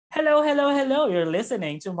Hello, hello, hello. You're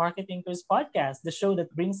listening to MarkeThinkers podcast, the show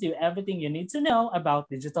that brings you everything you need to know about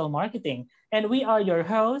digital marketing. And we are your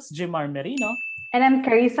hosts, Jimar Merino, And I'm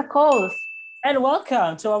Carissa Coles. and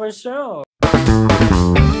welcome to our show.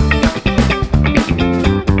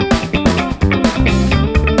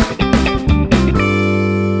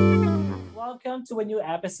 Welcome to a new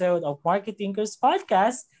episode of MarkeThinkers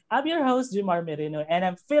podcast. I'm your host, Jimar Merino, and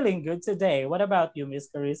I'm feeling good today. What about you, Miss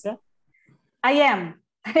Carissa? I am.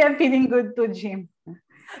 I am feeling good too, Jim.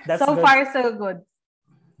 That's So good, far, so good.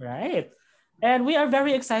 right? And we are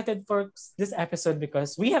very excited for this episode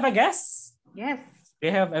because we have a guest. Yes. We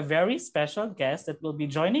have a very special guest that will be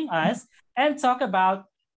joining us and talk about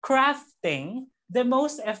crafting the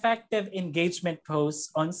most effective engagement posts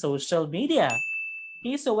on social media.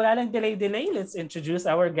 Okay, so wala lang delay, let's introduce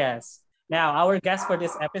our guest. Now, our guest for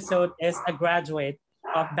this episode is a graduate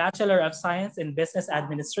of Bachelor of Science in Business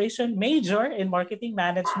Administration, major in Marketing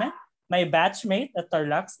Management, my batchmate at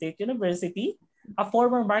Tarlac State University, a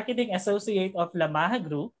former marketing associate of Lamaha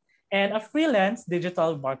Group, and a freelance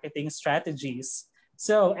digital marketing strategist.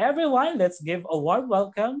 So everyone, let's give a warm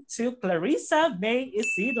welcome to Clarissa May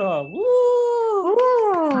Isidro. Woo!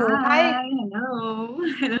 Ooh, hi. Hi, hello.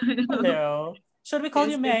 Hello. Hello. Should we call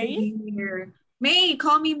It's you good to May? be here. May,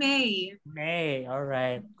 call me May. May, all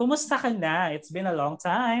right. Kumusta ka na? It's been a long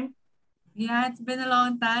time. Yeah, it's been a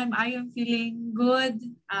long time. I am feeling good,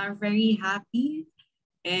 very happy,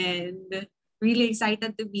 and really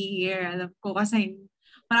excited to be here. Alam ko kasi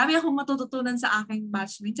marami akong matututunan sa aking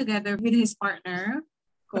batchmate together with his partner,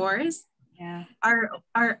 of course, Yeah. our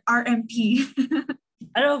RMP.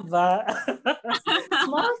 Ano ba?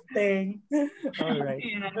 Small thing. All right.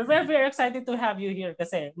 Yeah. We're very, very excited to have you here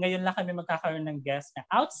kasi ngayon lang kami magkakaroon ng guest na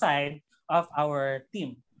outside of our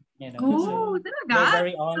team. You know, so Oh, we're talaga?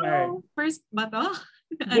 very honored. So, first ba to?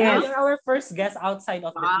 Yes. You're our first guest outside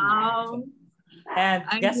of the team. Wow. actually. And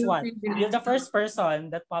I guess feel what? privileged. You're the first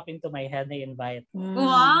person that popped into my head na invite. Wow!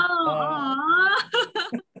 Uh, Aw.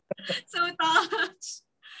 So touched.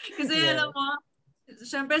 Kasi Yeah. alam mo,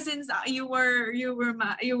 syempre since you were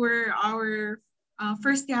our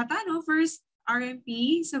first yata, no? First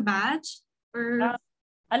RMP sa batch. Or, Uh,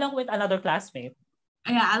 along with another classmate.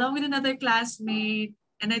 yeah, along with another classmate.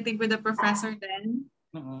 And I think with the professor then.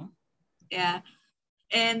 Mhm. Yeah.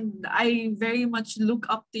 And I very much look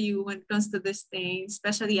up to you when it comes to this thing.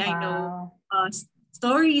 Especially I know Wow.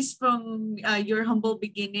 stories from your humble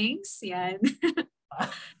beginnings. Yan.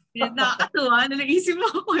 Yan, nakakatuwa. Nag-isip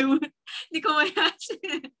ako, hindi ko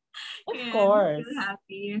ma-imagine. Of Yan, course. feel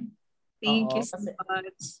happy. Thank you Oo, so kasi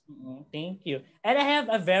much. Thank you. And I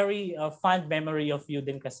have a very fond memory of you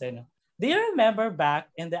din kasi. No? Do you remember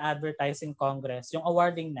back in the Advertising Congress, yung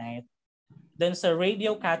awarding night, then sa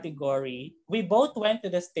radio category, we both went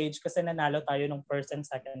to the stage kasi nanalo tayo ng first and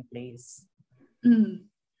second place. Mm.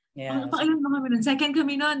 Yeah. Pakailan ba kami nun? Second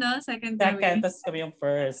kami nun, no? Second Second, kami. tapos kami yung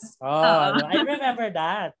first. Oo. No, I remember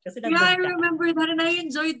that. Kasi Yeah, I nandun ka. remember that and I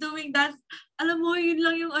enjoyed doing that. Alam mo, yun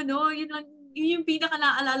lang yung yun yung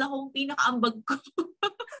pinaka-naalala kong pinaka-ambag ko.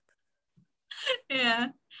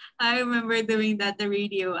 Yeah. I remember doing that, the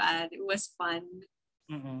radio ad. It was fun.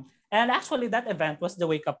 Mm-mm. And actually, that event was the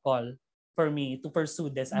wake-up call for me to pursue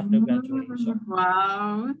this after graduation.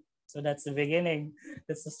 Wow. So that's the beginning.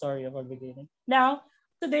 That's the story of our beginning. Now,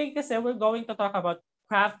 today kasi we're going to talk about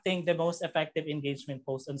crafting the most effective engagement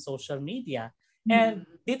post on social media. And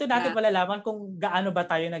dito natin malalaman kung gaano ba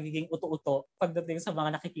tayo nagiging uto-uto pagdating sa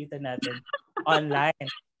mga nakikita natin online.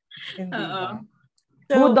 Hindi ba?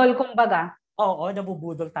 So, Budol, kumbaga. oo,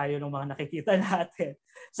 nabubudol tayo ng mga nakikita natin.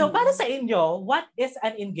 So, para sa inyo, what is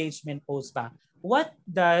an engagement post ba? What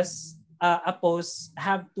does a post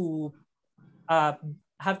have to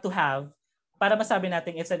have para masabi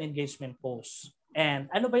natin it's an engagement post? And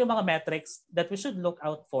ano ba yung mga metrics that we should look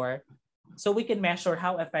out for so we can measure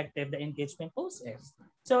how effective the engagement post is?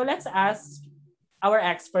 So, let's ask our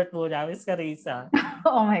expert muna, Ms. Carissa.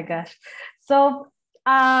 Oh my gosh. So,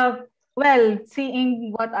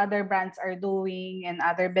 seeing what other brands are doing and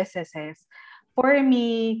other businesses, for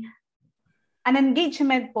me, an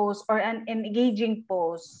engagement post or an engaging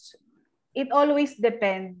post, it always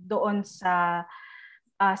depend doon sa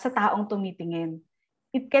taong tumitingin.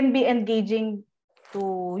 It can be engaging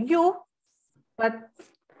to you, but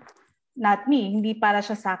not me. Hindi para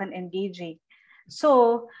siya sa akin engaging.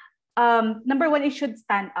 So, number one, it should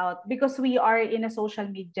stand out because we are in a social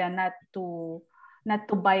media not to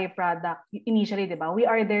buy a product initially, di ba? We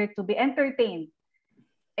are there to be entertained.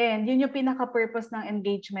 And yun yung pinaka-purpose ng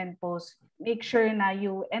engagement post. Make sure na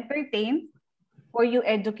you entertain or you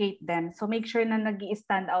educate them. So make sure na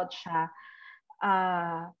nag-i-stand out siya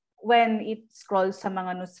when it scrolls sa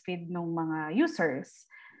mga newsfeed ng mga users.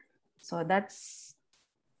 So that's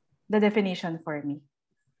the definition for me.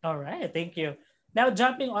 All right, thank you. Now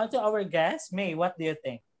jumping on to our guest, May, what do you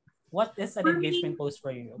think? What is an engagement post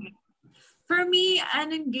for you? For me,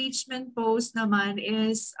 an engagement post naman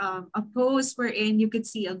is a post wherein you could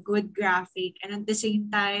see a good graphic and at the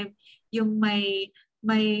same time, yung may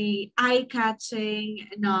eye-catching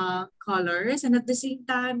na colors and at the same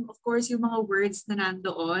time, of course, yung mga words na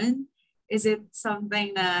nandoon. Is it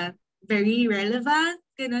something na very relevant?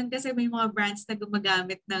 Ganun, kasi may mga brands na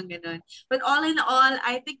gumagamit ng ganun. But all in all,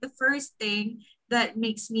 I think the first thing that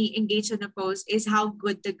makes me engage in a post is how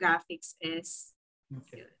good the graphics is.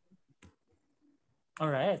 Okay. All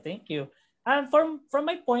right, thank you. From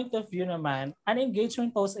my point of view naman, an engagement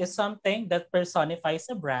post is something that personifies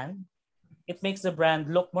a brand. It makes the brand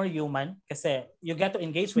look more human kasi you get to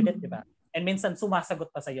engage with it, di ba? And minsan sumasagot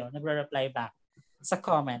pa sa'yo, nagre-reply back sa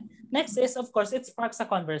comment. Next is, of course, it sparks a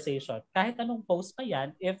conversation. Kahit anong post pa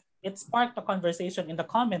yan, if it sparked a conversation in the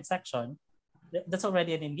comment section, that's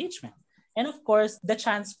already an engagement. And of course, the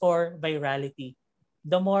chance for virality.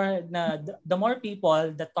 The more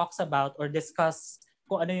people that talks about or discuss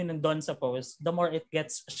kung ano yung nandun sa post, the more it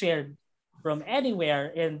gets shared from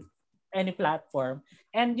anywhere in any platform.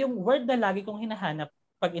 And yung word na lagi kong hinahanap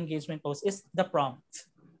pag engagement post is the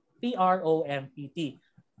prompt. Prompt.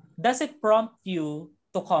 Does it prompt you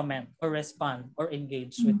to comment or respond or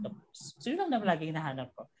engage with the post? So yun lang naman lagi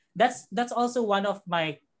hinahanap ko. That's also one of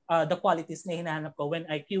my the qualities na hinahanap ko when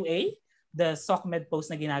I QA the SOCMED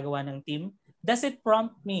post na ginagawa ng team. Does it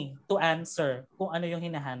prompt me to answer kung ano yung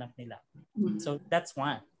hinahanap nila? So that's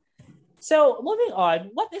one. So, moving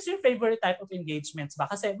on, what is your favorite type of engagements ba?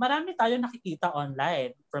 Kasi marami tayo nakikita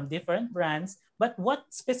online from different brands, but what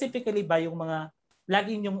specifically ba yung mga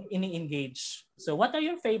laging yung ini-engage? So, what are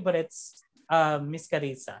your favorites, Miss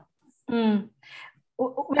Carissa?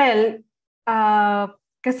 Well,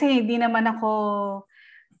 kasi hindi naman ako,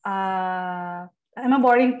 I'm a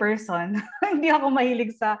boring person. Hindi ako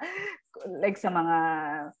mahilig sa mga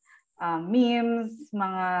memes,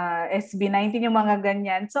 mga SB19, yung mga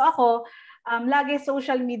ganyan. So ako, lagi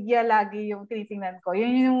social media, lagi yung tinitingnan ko.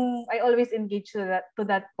 Yun yung I always engage to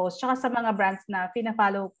that post. Tsaka sa mga brands na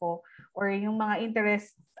pina-follow ko or yung mga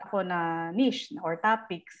interest ako na niche or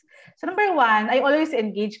topics. So number one, I always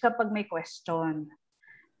engage kapag may question.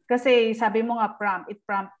 Kasi sabi mo nga it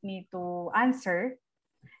prompt me to answer.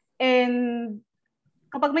 And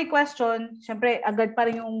kapag may question, syempre agad pa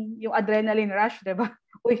rin yung adrenaline rush, 'di ba?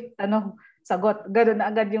 Uy, tanong, sagot. Ganoon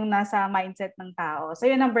na agad yung nasa mindset ng tao. So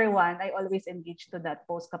yun number one, I always engage to that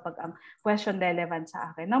post kapag ang question relevant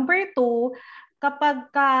sa akin. Number two,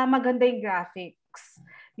 kapag maganda yung graphics.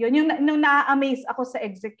 Yun yung nung na-amaze ako sa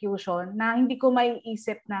execution na hindi ko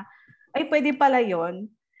maiisip na ay pwede pala yun.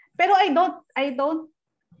 Pero I don't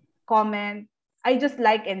comment. I just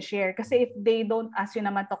like and share kasi if they don't ask you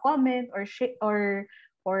naman to comment or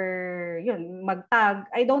yun, mag-tag,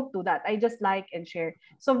 I don't do that. I just like and share.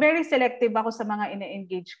 So very selective ako sa mga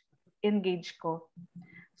engage ko.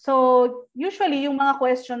 So usually yung mga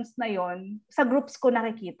questions na yon sa groups ko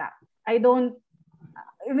nakikita. I don't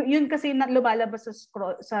yun kasi lumalabas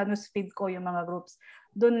sa newsfeed ko yung mga groups.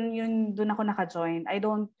 Doon ako naka-join. I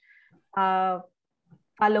don't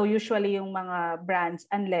follow usually yung mga brands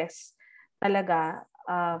unless talaga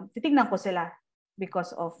titingnan ko sila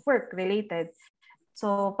because of work related.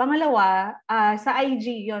 So, pangalawa, sa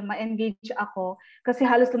IG yon ma-engage ako kasi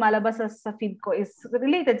halos lumalabas sa feed ko is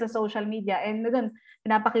related sa social media and doon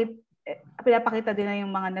pinapakita din na yung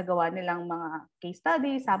mga nagawa nilang mga case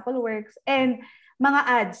studies, sample works, and mga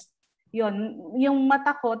ads. Yon, yung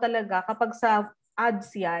mata ko talaga kapag sa ads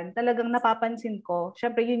yan, talagang napapansin ko.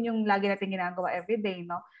 Syempre, yun yung lagi natin ginagawa everyday,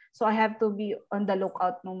 no? So, I have to be on the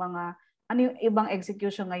lookout ng mga ano yung ibang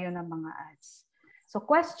execution ngayon ng mga ads. So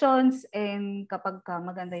questions and kapag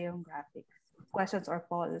maganda yung graphics. Questions or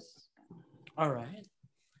polls. Alright.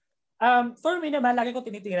 For me naman, lagi ko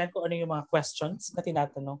tinitingnan kung ano yung mga questions na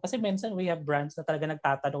tinatanong. Kasi minsan we have brands na talaga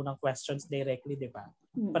nagtatanong ng questions directly, di ba?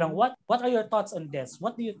 Mm-hmm. Parang what are your thoughts on this?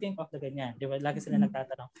 What do you think of the ganyan? Di ba? Lagi sila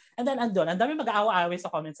nagtatanong. And then andun, ang dami mag-aawa-away sa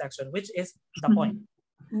comment section, which is the point.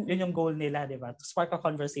 Yun yung goal nila, di ba? To spark a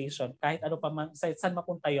conversation. Kahit ano pa man, saan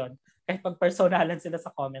mapunta yon. Kahit pag-personalan sila sa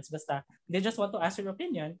comments, basta they just want to ask your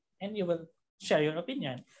opinion and you will share your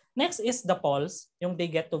opinion. Next is the polls, yung they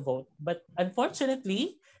get to vote. But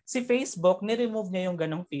unfortunately, si Facebook, ni-remove niya yung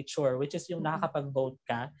ganong feature, which is yung nakakapag-vote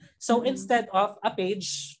ka. So instead of a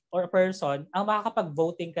page or a person, ang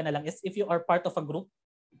makakapag-voting ka na lang is if you are part of a group.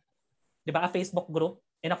 Di ba? A Facebook group.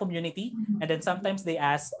 in a community. And then sometimes they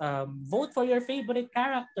ask, vote for your favorite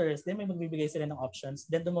characters. Then may magbibigay sila ng options.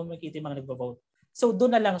 Then doon mo makikita yung mga nagvo-vote. So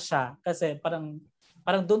doon na lang siya kasi parang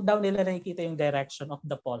doon daw nila nakikita yung direction of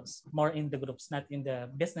the polls, more in the groups, not in the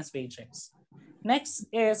business pages. Next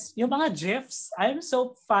is yung mga GIFs. I'm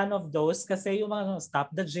so fan of those kasi yung mga stop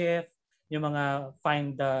the GIF, yung mga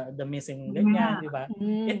find the missing ganyan, di ba?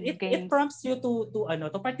 It prompts you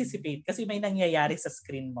to participate kasi may nangyayari sa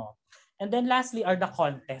screen mo. And then lastly are the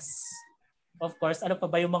contests. Of course, ano pa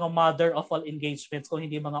ba yung mga mother of all engagements kung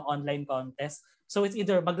hindi mga online contests? So it's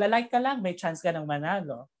either magla-like ka lang, may chance ka ng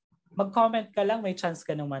manalo. Mag-comment ka lang, may chance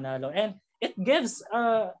ka ng manalo. And it gives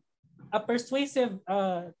a persuasive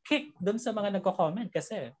kick dun sa mga nagko-comment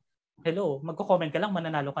kasi hello, magko-comment ka lang,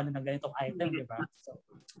 mananalo ka na ng ganitong item, di ba? So,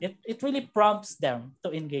 it really prompts them to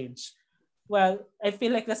engage. Well, I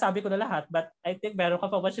feel like nasabi ko na lahat, but I think meron ka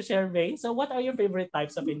pa ba share, Ray? So, what are your favorite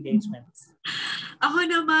types of engagements? Ako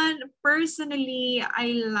naman, personally,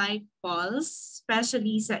 I like polls,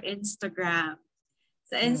 especially sa Instagram.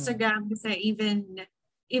 Sa Instagram, kasi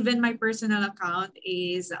even my personal account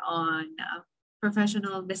is on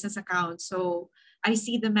professional business account. So, I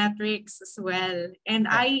see the metrics as well. And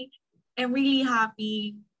I am really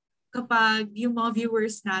happy kapag yung mga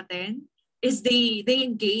viewers natin is they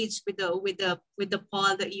engage with the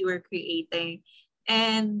poll that you are creating.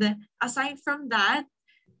 And aside from that,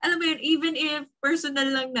 alam mo yun, even if personal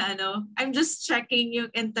lang na I'm just checking yung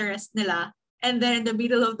interest nila. And then in the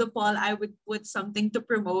middle of the poll, I would put something to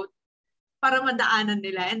promote para madaanan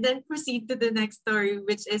nila. And then proceed to the next story,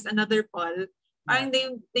 which is another poll. Parang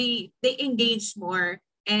they engage more.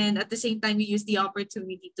 And at the same time, you use the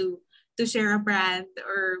opportunity to share a brand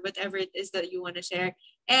or whatever it is that you want to share.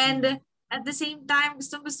 And at the same time,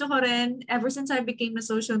 gusto ko rin, ever since I became a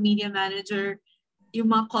social media manager,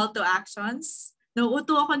 yung mga call to actions,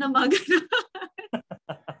 nauuto ako na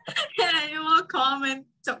yung mga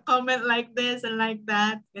comment like this and like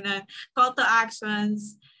that. Call to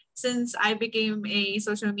actions. Since I became a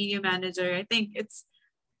social media manager, I think it's,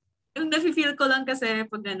 yung nafe-feel ko lang kasi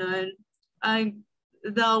pag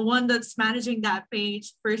the one that's managing that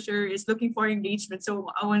page for sure is looking for engagement. So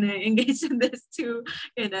I want to engage in this too,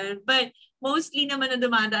 But mostly naman na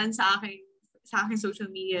dumadaan sa aking social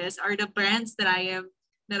medias are the brands that I am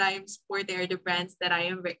supporting, or the brands that I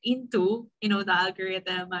am into, the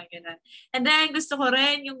algorithm, ganun. And then gusto ko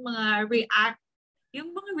rin yung mga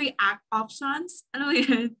react options. Ano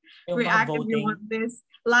yun? Yung react if you want this.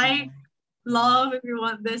 Like, love if you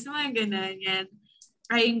want this. Mga ganun. And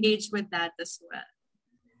I engage with that as well.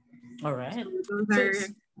 All right. So those are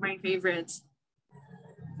my favorites.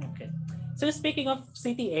 Okay. So speaking of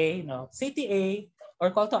CTA, CTA or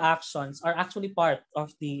call to actions are actually part of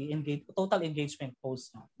the total engagement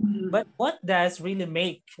post. But what does really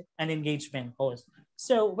make an engagement post?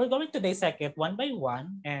 So we're going to dissect it one by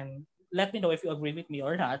one, and let me know if you agree with me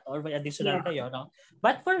or not, or may additional kayo, no?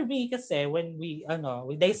 But for me, kasi when we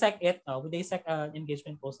dissect it, we dissect an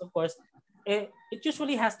engagement post, of course, it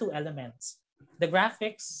usually has two elements: the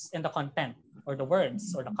graphics and the content, or the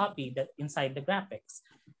words or the copy that inside the graphics.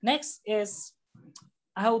 Next is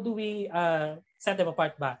how do we set them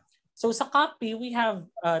apart ba? So sa copy, we have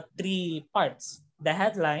three parts: the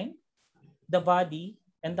headline, the body,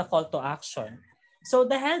 and the call to action. So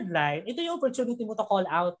the headline, ito yung opportunity mo to call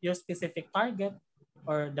out your specific target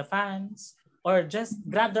or the fans, or just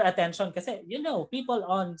grab their attention kasi people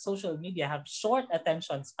on social media have short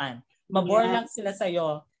attention span. Mabore lang sila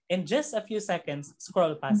sa'yo in just a few seconds,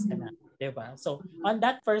 scroll past ka na. Diba? So on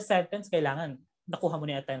that first sentence, kailangan nakuha mo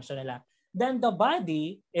na yung attention nila. Then the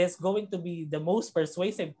body is going to be the most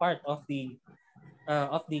persuasive part of the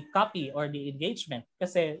copy or the engagement.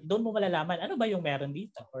 Kasi doon mo malalaman ano ba yung meron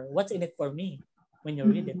dito or what's in it for me when you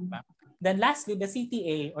read it. Ba? Then lastly, the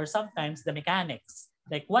CTA or sometimes the mechanics.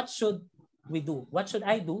 Like what should we do? What should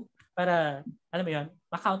I do para, alam mo yun,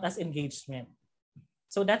 ma-count as engagement?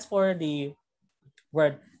 So that's for the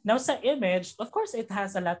word. Now sa image, of course, it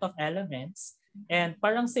has a lot of elements. And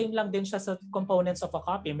parang same lang din siya sa components of a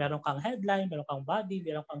copy. Meron kang headline, meron kang body,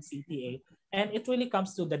 meron kang CTA. And it really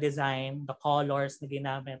comes to the design, the colors na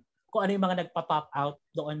ginamit, kung ano yung mga nagpa-pop out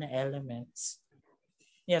doon na elements.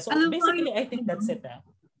 Yeah, so basically, I think that's it.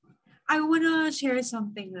 I want to share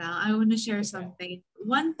something lang. Something.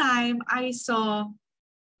 One time, I saw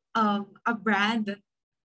a brand.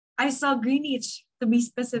 I saw Greenwich, to be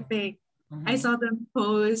specific. I saw them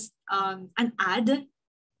post an ad.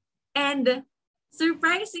 And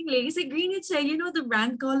surprisingly, kasi Greenwich, the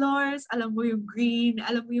brand colors, alam mo yung green,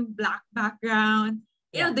 alam mo yung black background.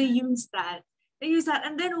 They use that.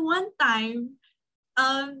 And then one time,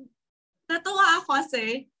 natuwa ako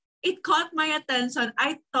kasi it caught my attention.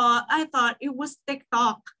 I thought it was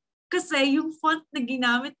TikTok. Kasi yung font na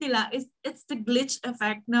ginamit nila it's the glitch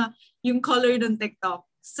effect na yung color ng TikTok.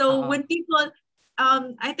 So when people,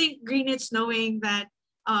 I think Greenwich knowing that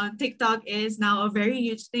TikTok is now a very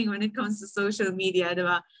huge thing when it comes to social media,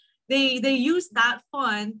 diba? They use that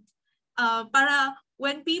font para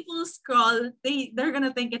when people scroll, they're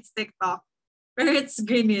gonna think it's TikTok. Or it's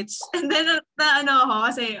Greenwich. And then, it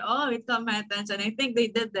caught my attention. I think they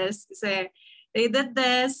did this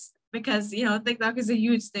because, TikTok is a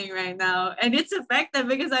huge thing right now. And it's effective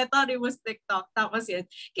because I thought it was TikTok. Tapos yun,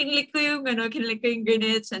 kinlik ko yung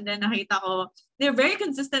Greenwich, and then nakita ko, they're very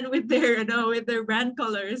consistent with their brand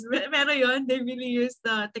colors. Pero yun, they really use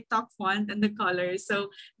the TikTok font and the colors. So,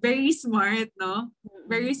 very smart, no?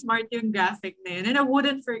 Very smart yung graphic na yun. And I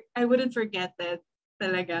wouldn't forget it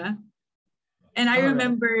talaga. And I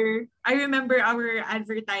remember our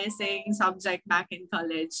advertising subject back in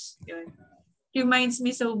college. Yun. Reminds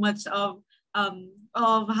me so much of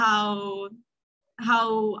how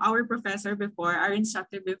our professor before, our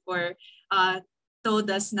instructor before, told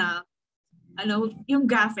us na yung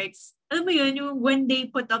graphics. Alam mo yun, yung when they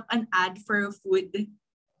put up an ad for a food,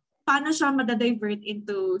 paano siya madadivert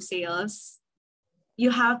into sales?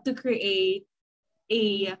 You have to create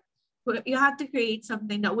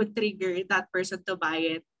something that would trigger that person to buy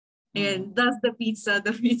it. And that's the pizza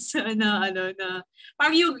na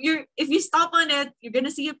parang if you stop on it, you're gonna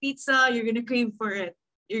see a pizza, you're gonna crave for it,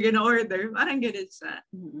 you're gonna order. Parang ganun siya.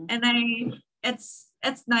 And it's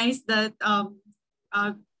nice that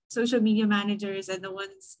social media managers and the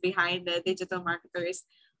ones behind the digital marketers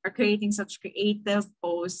are creating such creative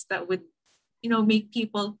posts that would make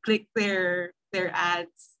people click their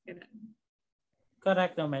ads.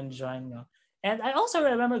 Correct naman, John. No? And I also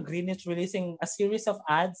remember Greenwich releasing a series of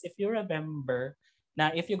ads, if you remember,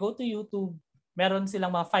 na if you go to YouTube, meron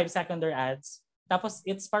silang mga 5-seconder ads. Tapos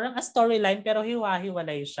it's parang a storyline pero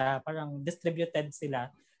hiwa-hiwalay siya. Parang distributed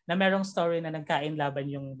sila na merong story na nagkain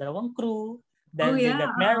laban yung dalawang crew, then they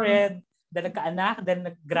got married, then nagkaanak, then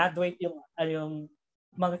nag-graduate yung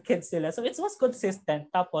mga kids nila. So it was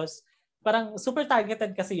consistent. Tapos parang super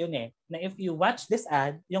targeted kasi yun na if you watch this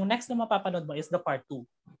ad, yung next na mapapanood mo is the part 2.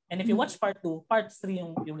 And if you watch part 2, part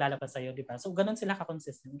 3 yung lalabas sa'yo, di ba? So ganun sila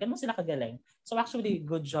ka-consistent, ganun sila kagaling. So actually,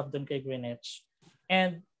 good job dun kay Greenwich.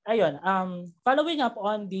 And ayun, following up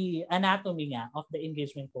on the anatomy nga of the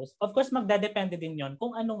engagement post, of course, magdadepende din yon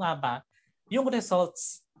kung ano nga ba yung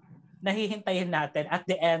results na hihintayin natin at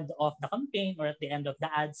the end of the campaign or at the end of the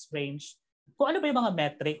ads range. Kung ano ba yung mga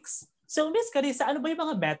metrics. So, Miss Carissa, ano ba yung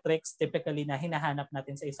mga metrics typically na hinahanap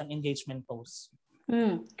natin sa isang engagement post?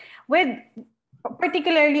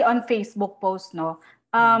 Particularly on Facebook post, no?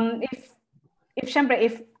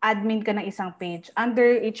 If admin ka ng isang page,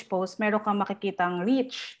 under each post, meron kang makikitang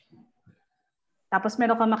reach. Tapos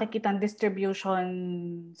meron kang makikitang distribution,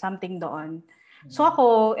 something doon. So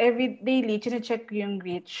ako, daily, chine-check ko yung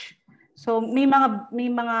reach. So may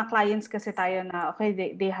mga clients kasi tayo na, okay,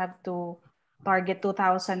 they have to target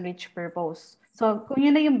 2,000 reach per post. So, kung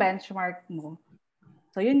yun na yung benchmark mo,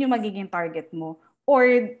 so yun yung magiging target mo. Or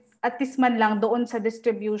at least man lang doon sa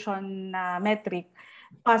distribution na metric,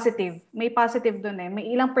 positive. May positive doon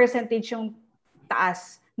May ilang percentage yung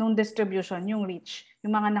taas nung distribution, yung reach,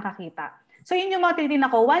 yung mga nakakita. So, yun yung mga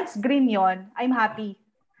titignan ko. Once green yon, I'm happy.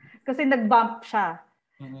 Kasi nag-bump siya.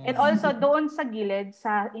 And also, doon sa gilid,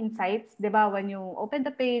 sa insights, di ba, when you open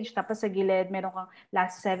the page, tapos sa gilid, meron kang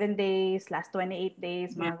last 7 days, last 28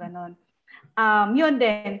 days, mga ganon. Yun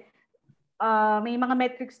din, may mga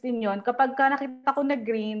metrics din yun. Kapag ka nakita ko na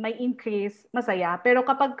green, may increase, masaya. Pero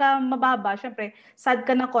kapag ka mababa, syempre, sad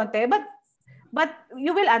ka ng konti. But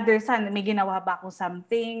you will understand, may ginawa ba akong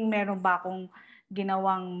something, meron ba akong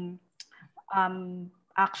ginawang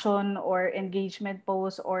action or engagement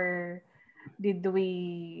post, or did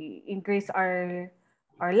we increase our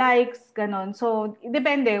likes, ganon. So,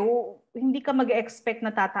 depende. Hindi ka mag-expect na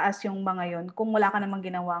tataas yung mga yon kung wala ka namang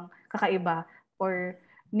ginawang kakaiba or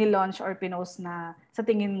ni-launch or pinost na sa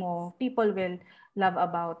tingin mo, people will love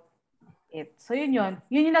about it. So, yun yun.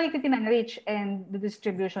 Yun yung nakikita ng reach and the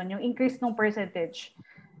distribution, yung increase ng percentage.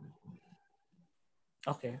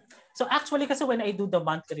 Okay. So, actually, kasi when I do the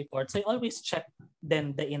monthly reports, I always check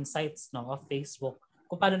then the insights of Facebook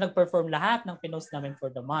kung paano nag-perform lahat ng pinost namin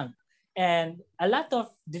for the month. And a lot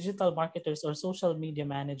of digital marketers or social media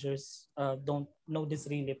managers don't know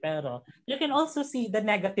this really, pero you can also see the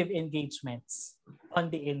negative engagements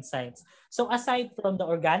on the insights. So aside from the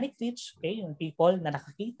organic reach, okay, yung people na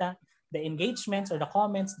nakakita, the engagements or the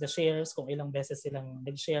comments, the shares, kung ilang beses silang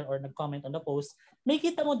nag-share or nag-comment on the post, may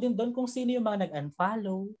kita mo din doon kung sino yung mga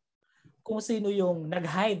nag-unfollow, kung sino yung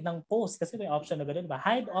nag-hide ng post. Kasi may option na gano'n, ba?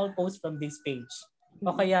 Hide all posts from this page.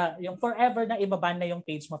 O kaya yung forever na ibaban na yung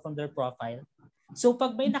page mo from their profile. So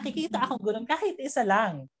pag may nakikita akong gano'n, kahit isa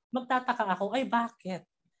lang, magtataka ako, ay bakit?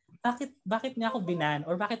 Bakit niya ako binan?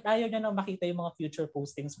 Or bakit ayaw niya na makita yung mga future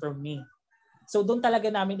postings from me? So doon talaga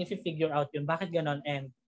namin i-figure out yun. Bakit gano'n?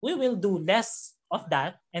 And we will do less of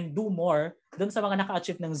that and do more doon sa mga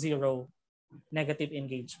naka-achieve ng 0 negative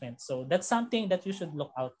engagement. So that's something that you should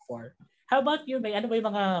look out for. How about you, May? Ano ba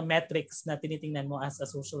yung mga metrics na tinitingnan mo as a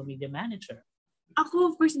social media manager?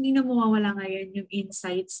 Ako, of course, hindi na mawawala ngayon yung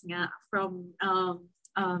insights nga from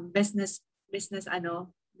business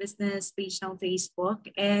page ng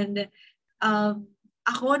Facebook. And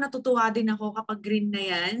ako, natutuwa din ako kapag green na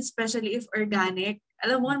yan, especially if organic.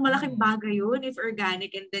 Alam mo, malaking bagay yun if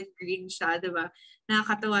organic and then green siya, di ba?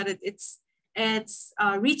 Nakakatawa that it's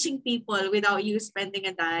reaching people without you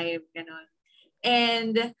spending a dime, ganon.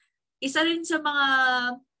 And isa rin sa mga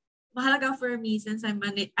mahalaga for me, since I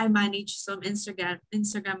manage some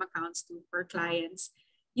Instagram accounts too for clients,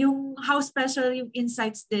 yung how special yung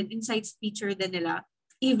insights feature din nila,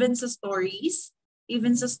 even sa stories, you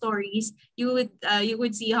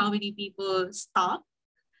would see how many people stop,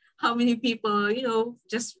 how many people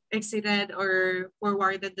just exited or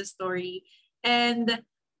forwarded the story. And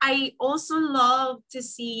I also love to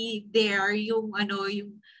see there yung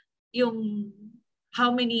how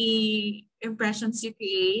many impressions you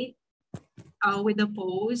create with the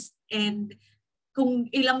post, and kung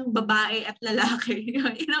ilang babae at lalaki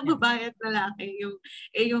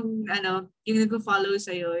yung nagfo-follow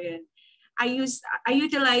sa iyo. Yan. I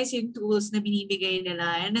utilize yung tools na binibigay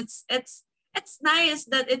nila, and it's nice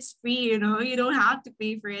that it's free, you don't have to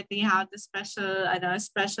pay for it. They have the special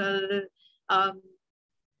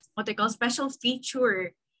what they call special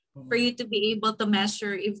feature for you to be able to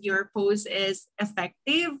measure if your post is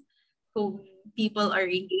effective, kung people are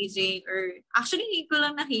engaging, or actually hindi ko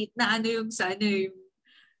lang nakita na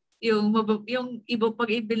yung iba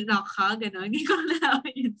pag i-block ka, gano'n. Hindi ko lang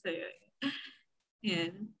nalaman yun sa'yo.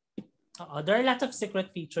 Yan. There are lots of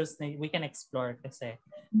secret features na we can explore kasi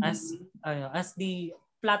as the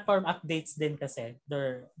platform updates din kasi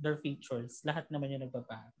their features, lahat naman yung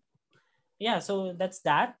nagbabago. Yeah, so that's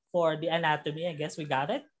that for the anatomy. I guess we got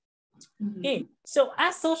it. Okay, so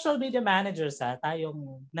as social media managers,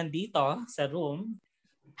 tayong nandito sa room,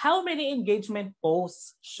 how many engagement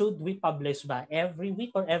posts should we publish ba? Every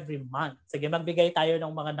week or every month? Sige, magbigay tayo ng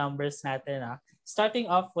mga numbers natin. Starting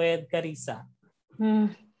off with Carissa.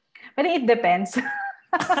 But it depends.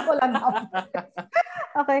 Wala number.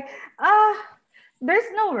 Okay. There's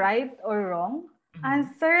no right or wrong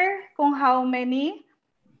answer kung how many.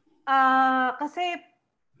 Kasi,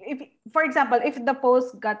 for example, if the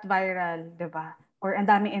post got viral, diba? Or ang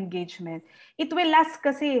daming engagement, it will last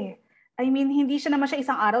kasi. I mean, hindi siya naman siya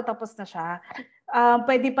isang araw tapos na siya.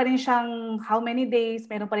 Pwede pa rin siyang how many days,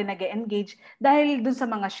 meron pa rin nag-engage dahil dun sa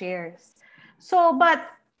mga shares. So, but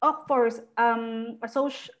of course,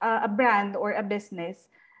 a brand or a business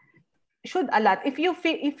should allot. If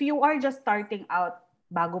you are just starting out,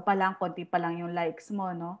 bago pa lang, konti pa lang yung likes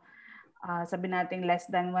mo, no? Sabi natin less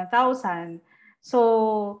than 1,000.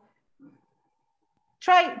 So,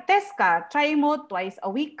 try mo twice a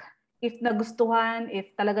week. If nagustuhan, if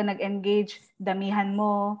talaga nag-engage, damihan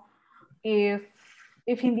mo. If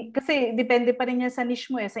hindi, kasi depende pa rin yan sa niche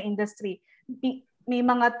mo, sa industry. May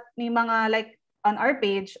mga like on our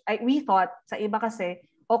page, we thought sa iba kasi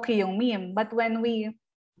okay yung meme. But when we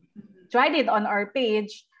tried it on our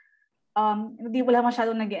page, hindi wala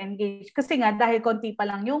masyadong nag-engage. Kasi nga, dahil konti pa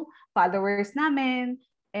lang yung followers namin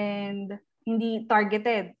and hindi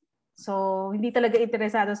targeted. So, hindi talaga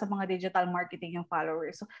interesado sa mga digital marketing yung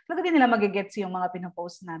followers. So, talaga din nila magigets yung mga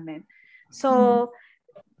pinopost namin. So,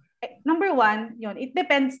 number one, yun, it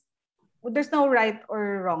depends. There's no right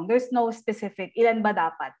or wrong. There's no specific, ilan ba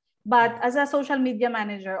dapat. But as a social media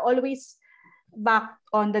manager, always back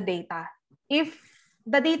on the data. If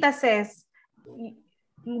the data says,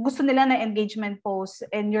 gusto nila na engagement post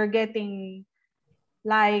and you're getting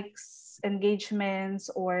likes, engagements,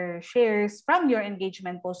 or shares from your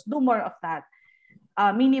engagement post, do more of that.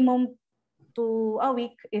 Minimum to a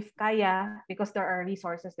week if kaya, because there are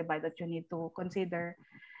resources, diba, that you need to consider.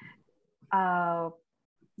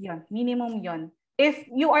 Yun, minimum yun. If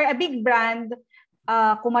you are a big brand,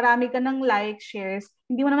 kung marami ka ng likes, shares,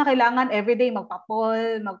 hindi mo naman kailangan everyday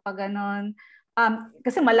magpa-poll, magpa-ganon.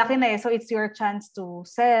 Kasi malaki na so it's your chance to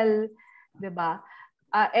sell, 'di ba?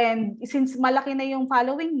 And since malaki na yung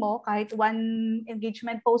following mo, kahit one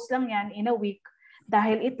engagement post lang yan in a week,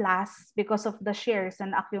 dahil it lasts because of the shares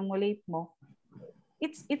and accumulate mo,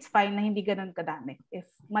 it's fine na hindi ganun kadami if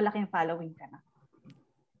malaking following ka na.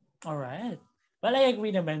 Alright. Well, I agree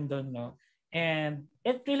naman doon, no? And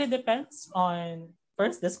it really depends on,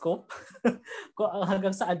 first, the scope. Kung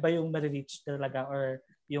hanggang saan ba yung ma-reach talaga or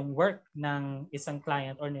yung work ng isang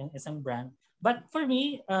client or ng isang brand. But for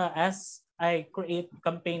me, as I create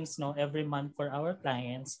campaigns every month for our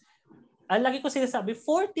clients, lagi ko sinasabi,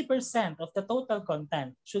 40% of the total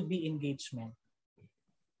content should be engagement.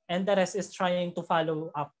 And the rest is trying to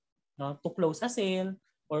follow up, to close a sale,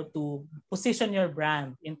 or to position your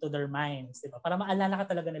brand into their minds, di ba? Para maalala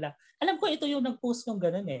ka talaga nila. Alam ko ito yung nag-post ng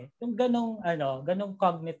ganun eh. Yung ganong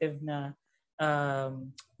cognitive na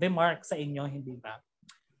remark sa inyo, hindi ba?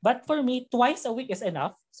 But for me, twice a week is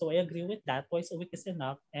enough. So I agree with that. Twice a week is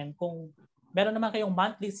enough. And kung meron naman kayong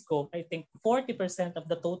monthly scope, I think 40% of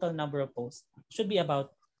the total number of posts should be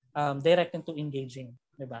about directing to engaging,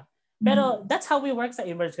 di ba? Pero that's how we work sa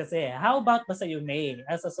Emerge kasi. How about ba sa you, May,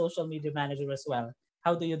 as a social media manager as well?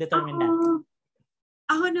 How do you determine that?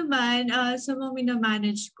 Ako naman, sa mga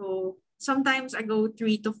minamanage ko, sometimes I go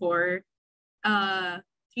 3 to 4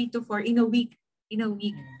 in a week.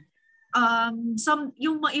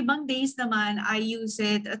 Yung mga ibang days naman, I use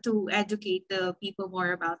it to educate the people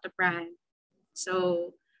more about the brand.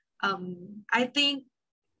 So, I think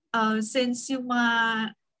since yung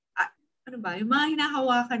mga yung mga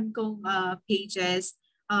hinahawakan kong pages,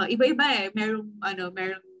 iba-iba eh.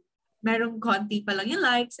 Merong konti pa lang yung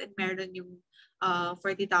likes and meron yung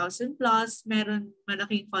 40,000 plus, meron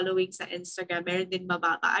malaking following sa Instagram, meron din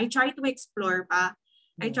mababa. I try to explore pa.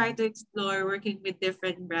 I try to explore working with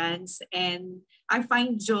different brands, and I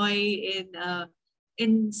find joy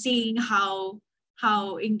in seeing how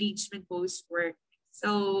engagement posts work.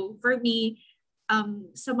 So for me,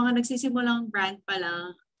 sa mga nagsisimulang brand pa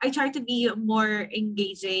lang, I try to be more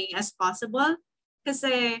engaging as possible.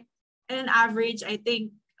 Kasi on average, I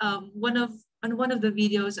think one of the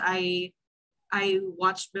videos I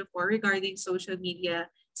watched before regarding social media,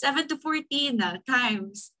 7 to 14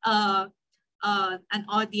 times an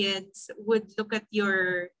audience would look at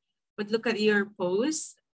your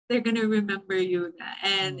post. They're gonna remember you,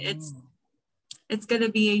 and it's gonna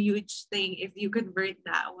be a huge thing if you convert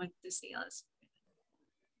that one to sales.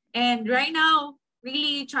 And right now,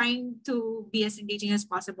 really trying to be as engaging as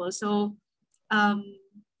possible. So,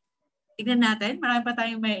 tignan natin, marami pa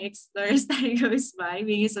tayong may explore as time goes by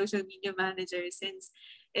being a social media manager, since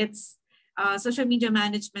it's social media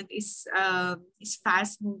management is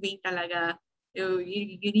fast moving talaga. You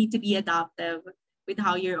need to be adaptive with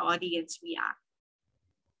how your audience react.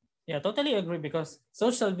 Yeah, totally agree, because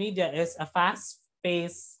social media is a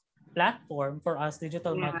fast-paced platform for us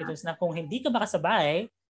digital marketers na kung hindi ka makasabay,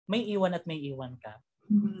 may iwan at may iwan ka.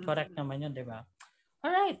 Correct naman yun, di ba?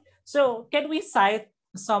 Alright. So, can we cite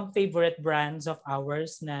some favorite brands of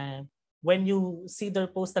ours na when you see their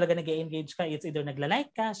post talaga nag-engage ka, it's either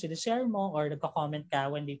nagla-like ka, share mo, or nagko-comment ka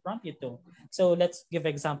when they prompt you to. So, let's give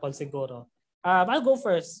example siguro. I'll go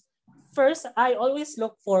first. First, I always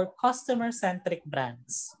look for customer-centric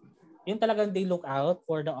brands. Yun talagang they look out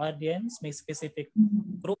for the audience. May specific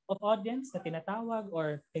group of audience na tinatawag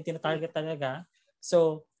or may tinatarget talaga.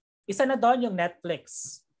 So, isa na doon yung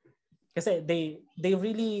Netflix. Kasi they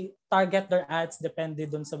really target their ads depende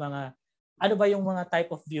doon sa mga, ano ba yung mga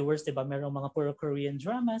type of viewers, diba? Merong mga puro Korean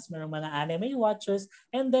dramas, merong mga anime watchers,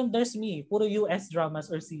 and then there's me, puro US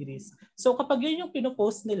dramas or series. So kapag yun yung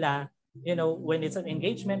pinopost nila, when it's an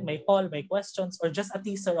engagement, may poll, may questions, or just a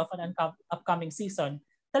teaser of an upcoming season,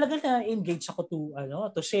 talagang na-engage ako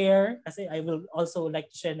to share, kasi I will also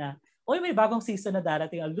like to share na, may bagong season na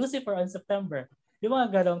darating, Lucifer on September. Yung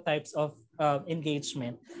mga ganong types of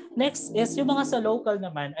engagement. Next is yung mga sa local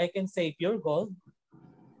naman, I can say Pure Gold,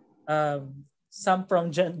 some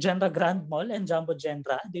from Genra Grand Mall and Jumbo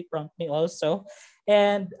Genra, they prompt me also,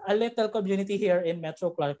 and a little community here in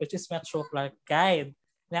Metro Clark, which is Metro Clark Guide,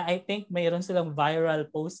 na I think mayroon silang viral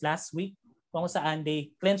post last week kung saan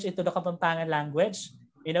they clinch into the Kapampangan language.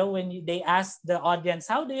 When they ask the audience,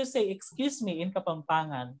 how do you say excuse me in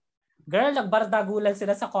Kapampangan? Girl, nagbardagulan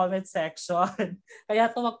sila sa comment section. Kaya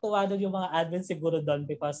tuwag-tuwa doon yung mga admin siguro doon,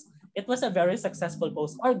 because it was a very successful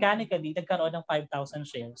post. Organically, nagkaroon ng 5,000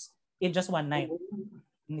 shares in just one night.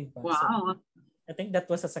 Wow. So, I think that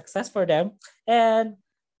was a success for them. And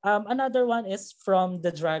another one is from the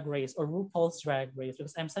Drag Race or RuPaul's Drag Race,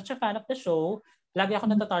 because I'm such a fan of the show. Lagi ako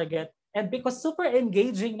nata-target. And because super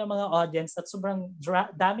engaging ng mga audience at sobrang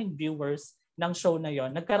daming viewers ng show na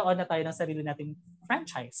yon, nagkaroon na tayo ng sarili nating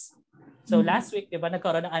franchise. So last week, diba,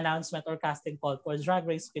 nagkaroon ng announcement or casting call for Drag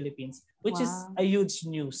Race Philippines, which is a huge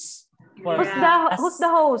news. Who's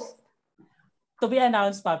the host? to be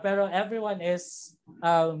announced pa, pero everyone is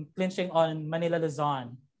clinching on Manila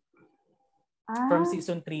Luzon from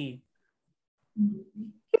season 3.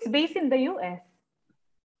 It's based in the US.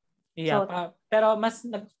 Yeah, So, pero mas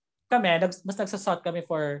nagsasought kami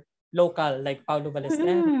for local, like Paulo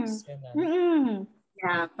Ballesteros.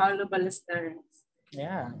 Yeah, Paulo Ballesteros.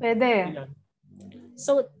 Yeah. pwede. Yun.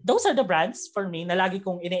 So, those are the brands for me na lagi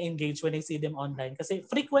kong ine-engage when I see them online. Kasi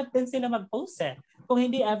frequent din sila mag-post eh. Kung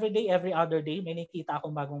hindi everyday, every other day, may nakikita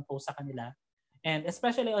akong bagong post sa kanila. And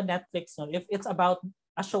especially on Netflix, no, if it's about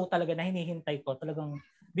a show talaga na hinihintay ko, talagang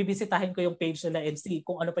bibisitahin ko yung page nila and see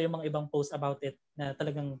kung ano pa yung mga ibang post about it na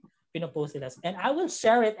talagang pinopost nila. And I will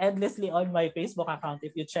share it endlessly on my Facebook account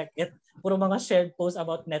if you check it. Puro mga shared posts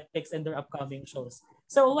about Netflix and their upcoming shows.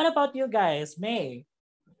 So what about you guys? May?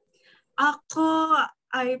 Ako,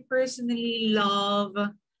 I personally love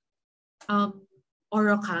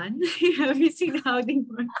Orocan. Have you seen how they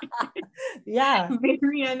work? Yeah.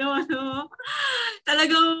 Very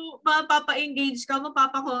talagang mapapa-engage ka,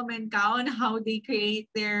 mapapa-comment ka on how they create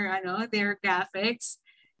their graphics.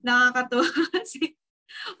 Nakakatuwa kasi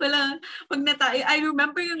I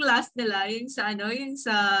remember yung last nila, yung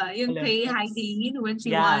kay Heidelin when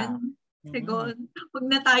she won. Second, wag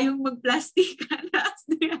na tayong magplastic last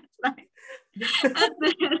niya.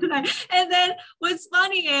 and then what's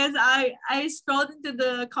funny is I scrolled into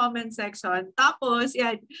the comment section. Tapos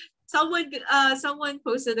someone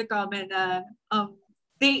posted a comment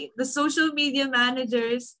the social media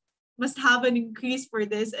managers must have an increase for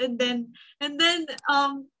this, and then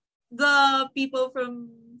the people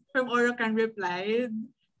from Orocan replied.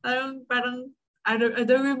 Parang I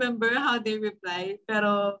don't remember how they replied,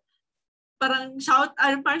 pero parang shout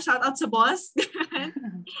out sa boss.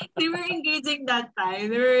 They were engaging that time.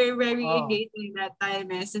 They were very engaging that time.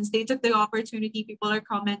 Since they took the opportunity, people are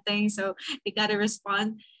commenting, so they gotta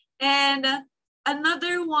respond. And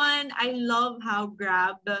another one, I love how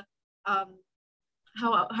Grab,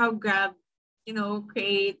 how Grab,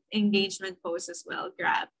 create engagement posts as well.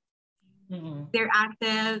 Grab. Mm-hmm. They're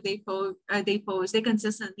active. They post. They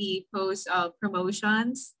consistently post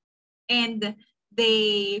promotions, and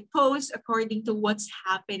they post according to what's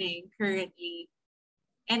happening currently.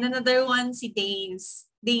 And another one, si Danes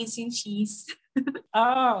yung cheese.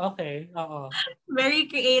 Oh, okay. Oo. Very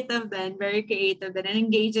creative then, and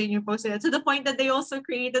engaging yung post. To the point that they also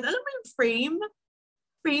created, alam mo yung frame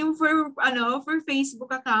for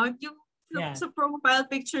Facebook account, yung sa profile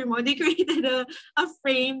picture mo, they created a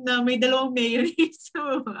frame na may dalawang mayonnaise.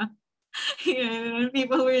 So,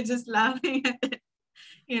 people were just laughing at it.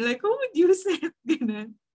 You're like, who would use it?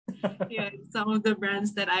 Yeah, some of the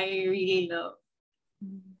brands that I really love.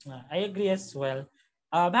 I agree as well.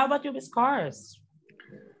 How about you, Miss Cars?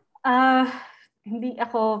 Hindi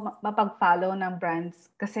ako mapag-follow ng brands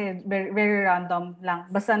kasi very, very random lang.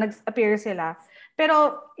 Basta nag-appear sila.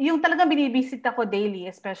 Pero yung talagang binibisit ako daily,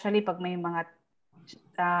 especially pag may mga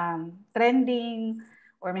trending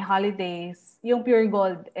or may holidays, yung Pure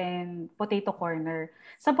Gold and Potato Corner.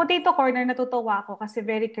 Sa Potato Corner, natutuwa ako kasi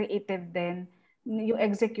very creative din yung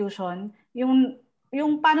execution, yung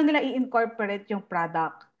paano nila i-incorporate yung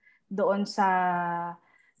product doon sa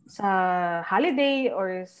holiday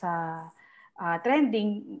or sa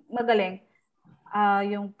trending, magaling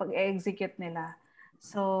yung pag-execute nila.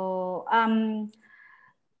 So,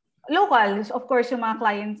 local, of course, yung mga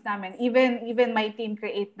clients namin, even my team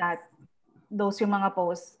create those yung mga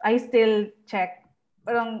posts. I still check.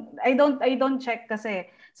 Parang I don't check kasi.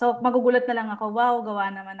 So magugulat na lang ako, wow,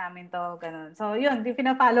 gawa naman namin to, ganun. So yun,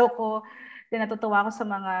 pina-follow ko, din natutuwa ako sa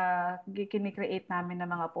mga kini-create namin na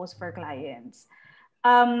mga posts for clients.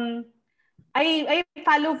 I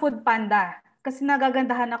follow Food Panda kasi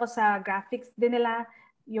nagagandahan ako sa graphics din nila,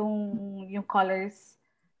 yung colors.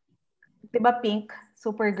 'Di ba pink,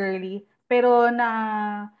 super girly, pero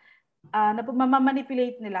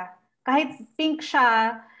mamamanipulate nila. Kahit pink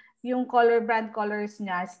siya, yung brand colors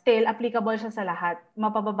niya, still applicable siya sa lahat.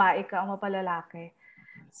 Mapababae ka o mapalalaki.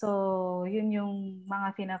 So, yun yung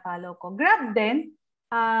mga fina-follow ko. Grab din,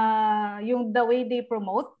 yung the way they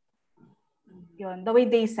promote, yun, the way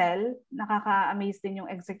they sell, nakaka-amaze din yung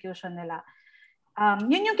execution nila.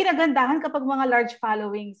 Yun yung kinagandahan kapag mga large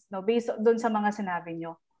followings, no, based doon sa mga sinabi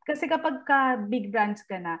nyo. Kasi kapag big brands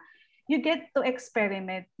ka na, you get to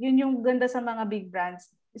experiment. Yun yung ganda sa mga big brands,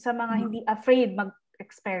 sa mga hindi afraid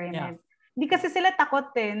mag-experiment. Yeah. Hindi kasi sila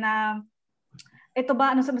takot na ito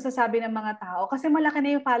ba, ano sa masasabi ng mga tao? Kasi malaki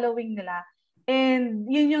na yung following nila. And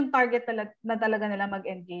yun yung target na talaga nila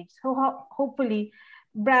mag-engage. So hopefully,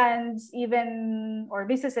 brands even or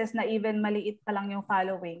businesses na even maliit pa lang yung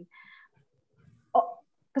following,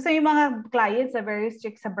 kasi yung mga clients are very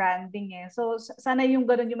strict sa branding eh. So sana yung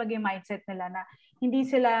ganun yung maging mindset nila na hindi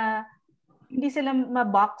sila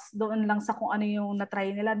ma-box doon lang sa kung ano yung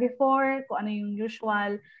na-try nila before, kung ano yung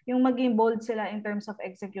usual, yung maging bold sila in terms of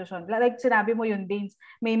execution. Like sinabi mo yung Danes,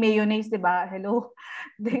 may mayonnaise, di ba? Hello.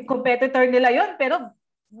 The competitor nila yon, pero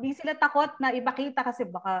hindi sila takot na ipakita kasi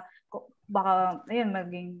baka ayun,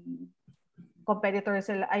 maging competitor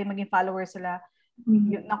sila, ay maging follower sila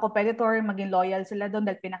ng competitor, maging loyal sila doon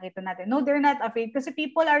dahil pinakita natin. No, they're not afraid kasi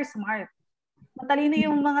people are smart. Matalino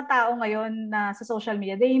yung mga tao ngayon na sa social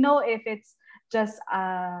media. They know if it's just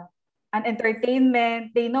an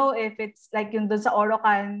entertainment. They know if it's like yung doon sa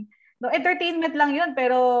Orocan. No, entertainment lang yun,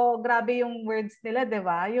 pero grabe yung words nila, di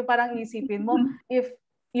ba? Yung parang isipin mo, if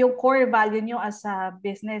yung core value nyo as a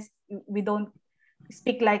business, we don't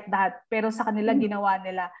speak like that. Pero sa kanila, ginawa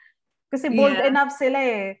nila. Kasi bold enough sila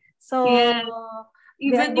eh. So,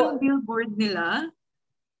 even yung billboard nila,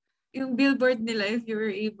 if you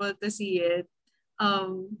were able to see it,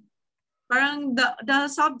 parang the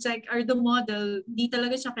subject or the model, di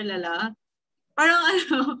talaga siya kilala. Parang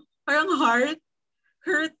parang hurt,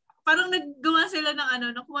 parang naggawa sila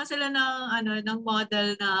ng nakuha sila ng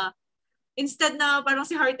model na instead na parang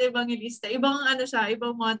si Heart Evangelista, ibang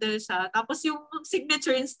ibang model siya. Tapos yung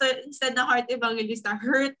signature instead na Heart Evangelista,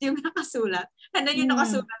 Hurt yung nakasulat. And then yung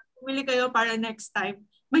nakasulat, pumili kayo para next time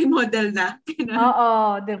may model na.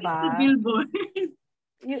 Oo, 'di ba? Billboard.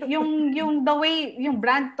 yung the way, yung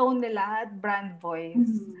brand tone nila at brand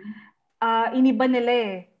voice. Iniba nila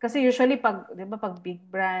eh. Kasi usually pag, 'di ba, pag big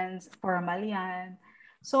brands, formal 'yan.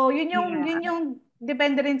 So, yun yung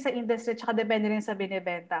depende rin sa industry tsaka depende rin sa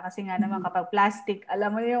binebenta kasi nga naman kapag plastic,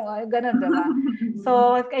 alam mo yung ganun, 'di ba?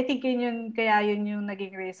 So, I think kaya yun yung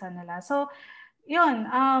naging reason nila. So, yun,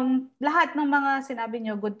 lahat ng mga sinabi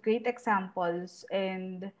nyo, great examples,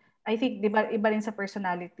 and I think iba rin sa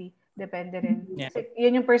personality. Depende rin. Yeah. Kasi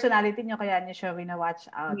yun yung personality nyo, kaya nyo siya wina-watch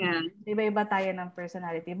out. Yeah. Iba-iba tayo ng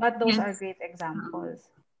personality. But those are great examples.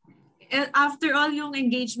 After all, yung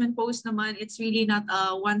engagement post naman, it's really not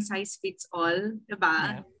a one size fits all,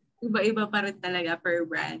 diba? Yeah. Iba-iba pa rin talaga per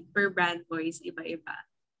brand voice, iba-iba.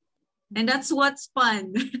 And that's what's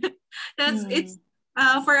fun. It's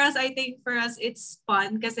for us, I think for us it's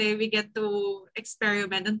fun kasi we get to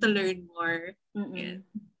experiment and to learn more. Yeah.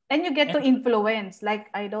 And you get to influence.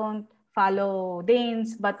 Like, I don't follow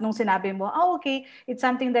Danes, but nung sinabi mo, okay, it's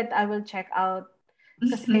something that I will check out.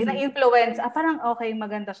 Kasi na-influence, parang okay,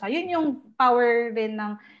 maganda siya. Yun yung power din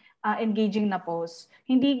ng engaging na post.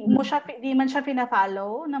 Hindi man siya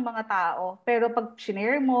pina-follow ng mga tao, pero pag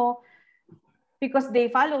share mo, because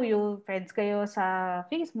they follow you, friends kayo sa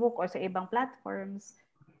Facebook or sa ibang platforms,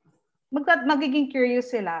 magiging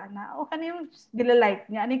curious sila na, ano yung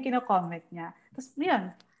nila-like niya, ano yung kino-comment niya. Tapos,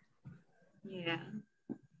 yun. Yeah.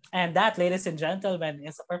 And that, ladies and gentlemen,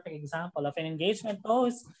 is a perfect example of an engagement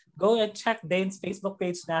post. Go and check Dane's Facebook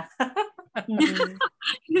page na.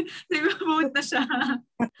 Nag-promote na siya.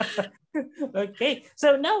 Okay.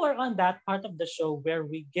 So now we're on that part of the show where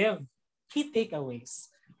we give key takeaways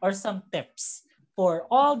or some tips for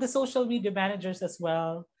all the social media managers as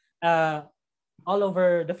well, all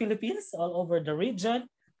over the Philippines, all over the region,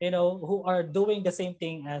 who are doing the same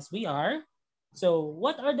thing as we are. So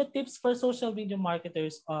what are the tips for social media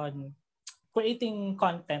marketers on creating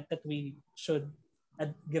content that we should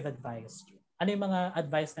give advice to? Ano yung mga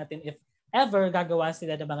advice natin if ever gagawa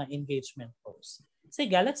sila ng mga engagement posts?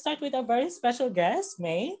 Sige, let's start with a very special guest,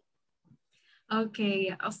 May.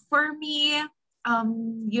 Okay. For me,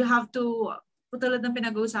 you have to, tulad ng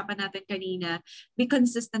pinag-uusapan natin kanina, be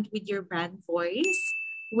consistent with your brand voice,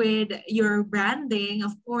 with your branding.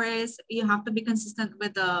 Of course, you have to be consistent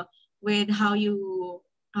with how you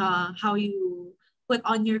put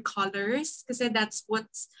on your colors kasi that's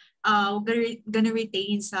what's gonna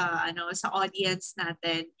retain sa audience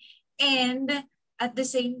natin. And at the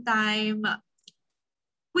same time,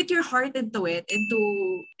 put your heart into it,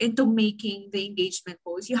 into making the engagement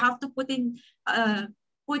post. You have to put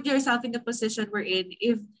yourself in the position we're in.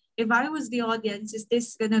 If I was the audience, is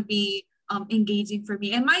this gonna be engaging for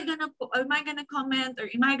me? Am I gonna comment, or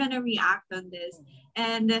am I gonna react on this?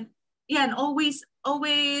 And yeah, and always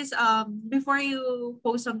before you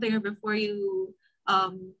post something, or before you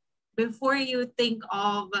think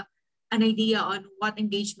of an idea on what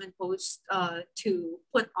engagement post to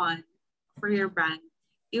put on for your brand,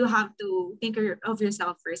 you have to think of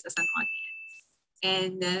yourself first as an audience,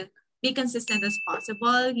 and be consistent as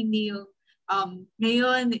possible. Hindi yung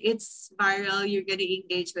ngayon it's viral, you're gonna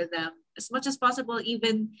engage with them as much as possible.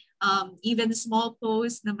 Even small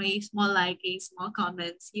posts na may small liking, small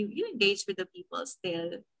comments, you engage with the people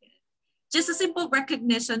still. just a simple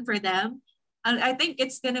recognition for them. I think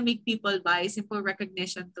it's gonna make people buy simple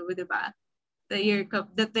recognition too, diba?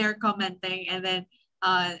 That they're commenting, and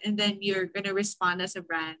then you're gonna respond as a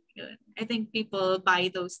brand. Yun. I think people buy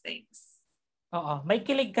those things. Oo. May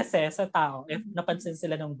kilig kasi sa tao if napansin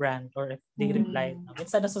sila ng brand or if they reply.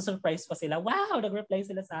 Minsan nasusurprise pa sila. Wow, nag-reply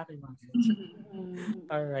sila sa akin.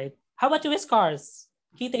 Alright. How about you, Cars?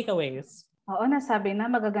 Key takeaways? Oo, nasabi na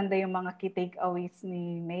magaganda yung mga key takeaways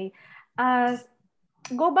ni May.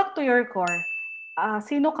 Go back to your core.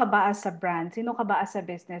 Sino ka ba as a brand? Sino ka ba as a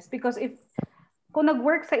business? Because kung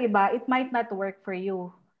nag-work sa iba, it might not work for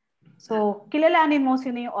you. So, kilalanin mo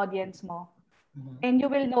sino yung audience mo. And you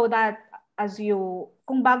will know that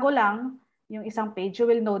kung bago lang yung isang page, you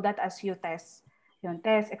will know that as you test.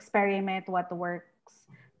 Test, experiment, what works.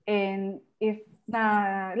 And if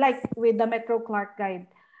like with the Metro Clark Guide,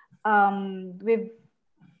 we've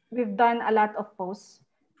done a lot of posts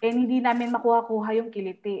and hindi namin makuha-kuha yung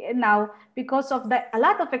kiliti. And now, because of a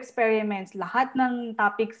lot of experiments, lahat ng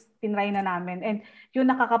topics tinry na namin. And yung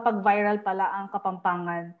nakakapag-viral pala ang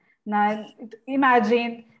Kapampangan. Na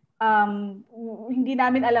imagine, hindi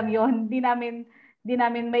namin alam yon, hindi namin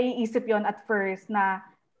maiisip yon at first na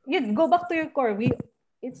go back to your core.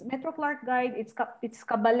 It's Metro Clark Guide, it's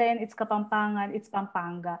Kabalen, it's Kapampangan, it's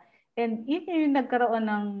Pampanga. And yun yung nagkaroon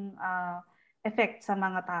ng effect sa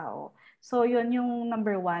mga tao. So yun yung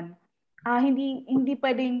number 1. Hindi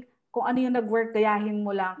pwedeng kung ano yung nag-work, gayahin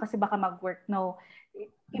mo lang kasi baka mag-work. No.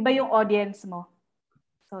 Iba yung audience mo.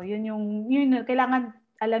 So yun kailangan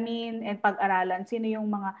alamin and pag-aralan sino yung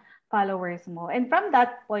mga followers mo. And from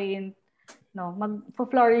that point,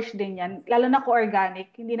 mag-flourish din yan. Lalo na kung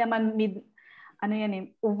organic, hindi naman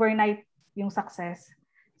overnight yung success.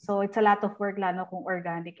 So it's a lot of work lalo kung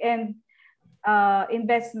organic. And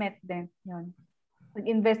investment din yun.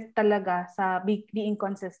 Mag-invest talaga sa being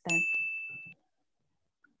consistent.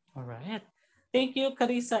 Alright. Thank you,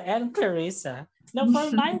 Carissa and Clarissa. Now, for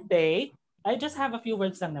my day, I just have a few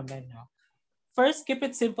words lang naman. No? First, keep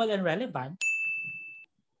it simple and relevant.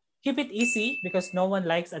 Keep it easy because no one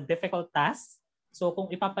likes a difficult task. So kung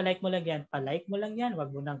ipapalike mo lang yan, palike mo lang yan.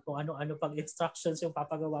 Wag mo nang kung ano-ano pang instructions yung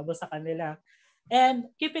papagawa mo sa kanila. And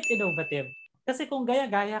keep it innovative. Kasi kung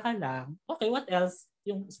gaya-gaya ka lang, okay, what else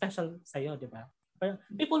yung special sa'yo, di ba?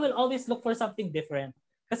 People will always look for something different.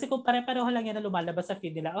 Kasi kung pare-pareho lang yan na lumalabas sa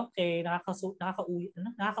feed nila, okay,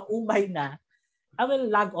 nakakaumay na, I will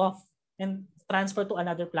log off and transfer to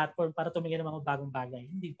another platform para tumingin ng mga bagong bagay.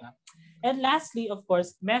 Hindi ba? And lastly, of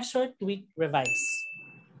course, measure, tweak, revise.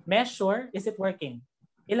 Measure, is it working?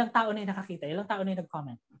 Ilang tao na yung nakakita? Ilang tao na yung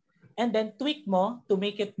nag-comment? And then tweak mo to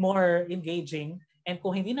make it more engaging. And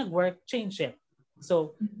kung hindi nag-work, change it.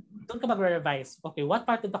 So, doon ka mag-revise. Okay, what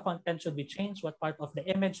part of the content should we change? What part of the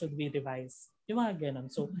image should we revise? Yung mga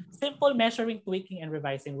ganun. So, simple measuring, tweaking, and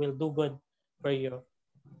revising will do good for you.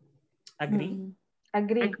 Agree?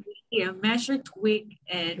 Agree. Yeah, measure, tweak,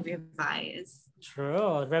 and revise.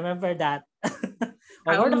 True. Remember that.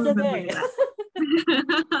 Word of the day.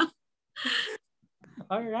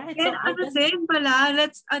 All right. And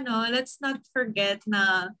let's not forget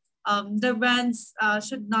na the brands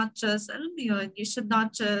should not just you should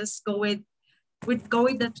not just go with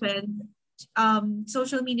the trend.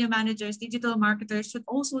 Social media managers, digital marketers should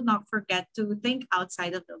also not forget to think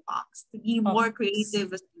outside of the box, to be more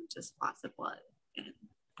creative as much as possible.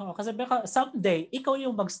 Kasi someday, ikaw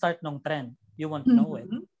yung mag-start ng trend. You won't know it.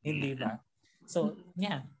 Hindi ba? So,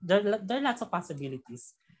 yeah, there are lots of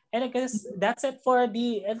possibilities. And I guess that's it for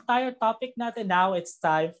the entire topic natin. Now it's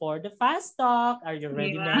time for the fast talk. Are you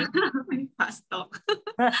ready, May? Fast talk.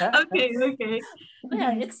 Okay.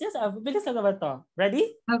 Yeah, it's just, bilis na naman to.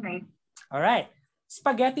 Ready? Okay. All right.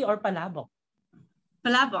 Spaghetti or palabok?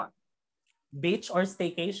 Palabok. Beach or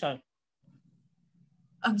staycation?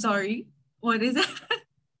 I'm sorry. What is it?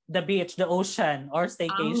 The beach, the ocean, or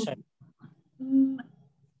staycation?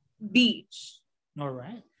 Beach. All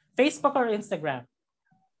right. Facebook or Instagram?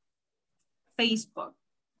 Facebook.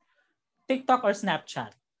 TikTok or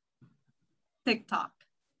Snapchat? TikTok.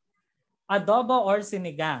 Adobo or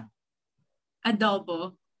sinigang?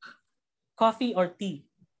 Adobo. Coffee or tea?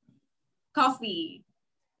 Coffee.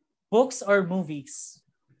 Books or movies?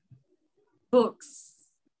 Books.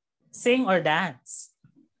 Sing or dance?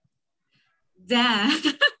 Dance.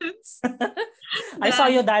 I saw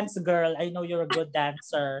you dance, girl. I know you're a good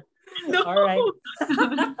dancer. No. All right.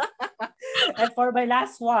 And for my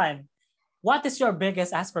last one, what is your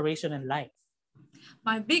biggest aspiration in life?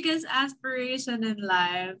 My biggest aspiration in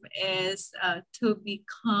life is to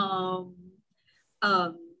become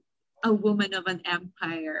a woman of an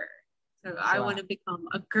empire. So I want to become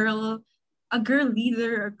a girl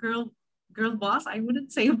leader, a girl girl boss. I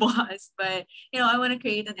wouldn't say boss, but I want to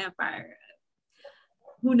create an empire.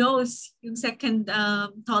 Who knows? Yung second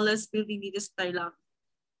tallest building dito sa Tarlac.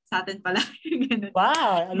 Sa atin pala.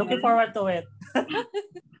 Wow, looking forward to it.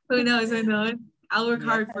 Who knows? I'll work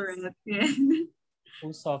hard for it. Yeah.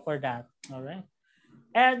 Who saw for that? All right.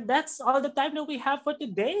 And that's all the time that we have for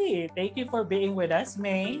today. Thank you for being with us,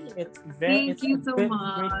 May. It's Thank you so great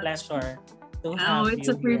much. Pleasure to have you.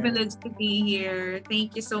 It's a privilege to be here.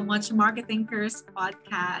 Thank you so much, MarkeThinkers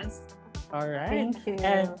podcast. All right. Thank you.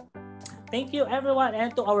 And thank you, everyone,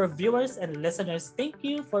 and to our viewers and listeners, thank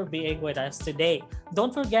you for being with us today.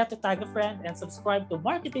 Don't forget to tag a friend and subscribe to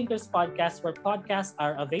MarkeThinkers podcast where podcasts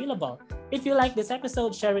are available. If you like this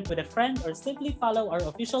episode, share it with a friend or simply follow our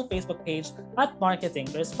official Facebook page at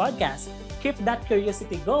MarkeThinkers Podcast. Keep that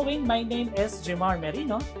curiosity going. My name is Jimar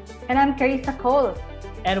Merino. And I'm Carissa Cole.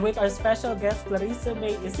 And with our special guest, Carissa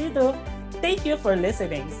May Isidro, thank you for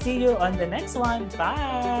listening. See you on the next one.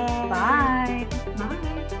 Bye. Bye. Bye.